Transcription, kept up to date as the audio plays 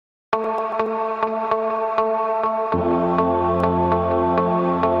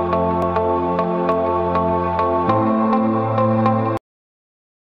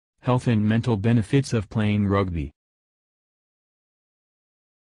Health and mental benefits of playing rugby.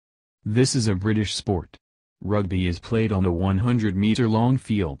 This is a British sport. Rugby is played on a 100-meter-long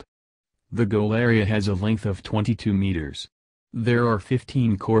field. The goal area has a length of 22 meters. There are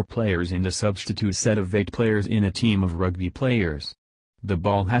 15 core players and a substitute set of 8 players in a team of rugby players. The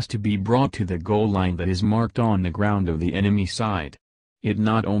ball has to be brought to the goal line that is marked on the ground of the enemy side. It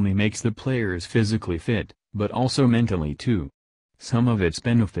not only makes the players physically fit, but also mentally too. Some of its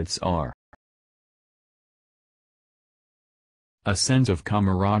benefits are: a sense of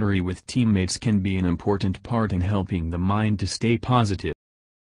camaraderie with teammates can be an important part in helping the mind to stay positive.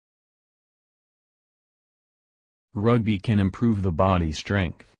 Rugby can improve the body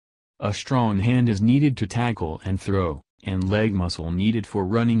strength. A strong hand is needed to tackle and throw, and leg muscle needed for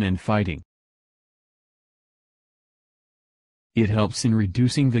running and fighting. It helps in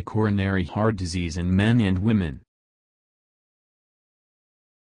reducing the coronary heart disease in men and women.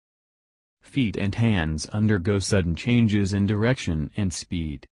 Feet and hands undergo sudden changes in direction and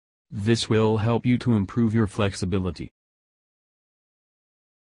speed. This will help you to improve your flexibility.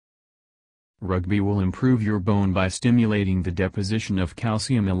 Rugby will improve your bone by stimulating the deposition of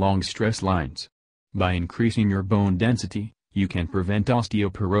calcium along stress lines. By increasing your bone density, you can prevent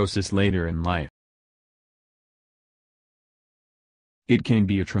osteoporosis later in life. It can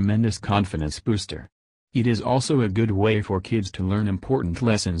be a tremendous confidence booster. It is also a good way for kids to learn important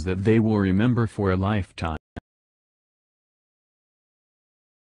lessons that they will remember for a lifetime.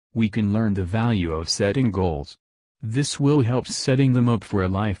 We can learn the value of setting goals. This will help setting them up for a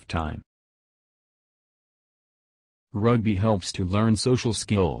lifetime. Rugby helps to learn social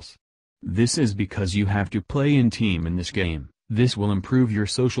skills. This is because you have to play in team in this game. This will improve your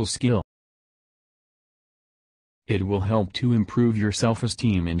social skill. It will help to improve your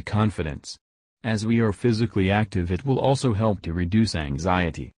self-esteem and confidence. As we are physically active, it will also help to reduce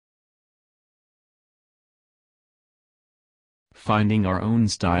anxiety. Finding our own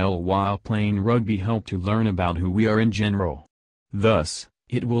style while playing rugby helps to learn about who we are in general. Thus,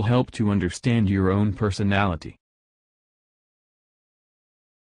 it will help to understand your own personality.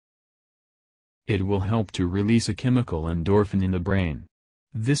 It will help to release a chemical endorphin in the brain.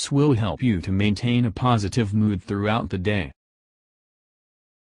 This will help you to maintain a positive mood throughout the day.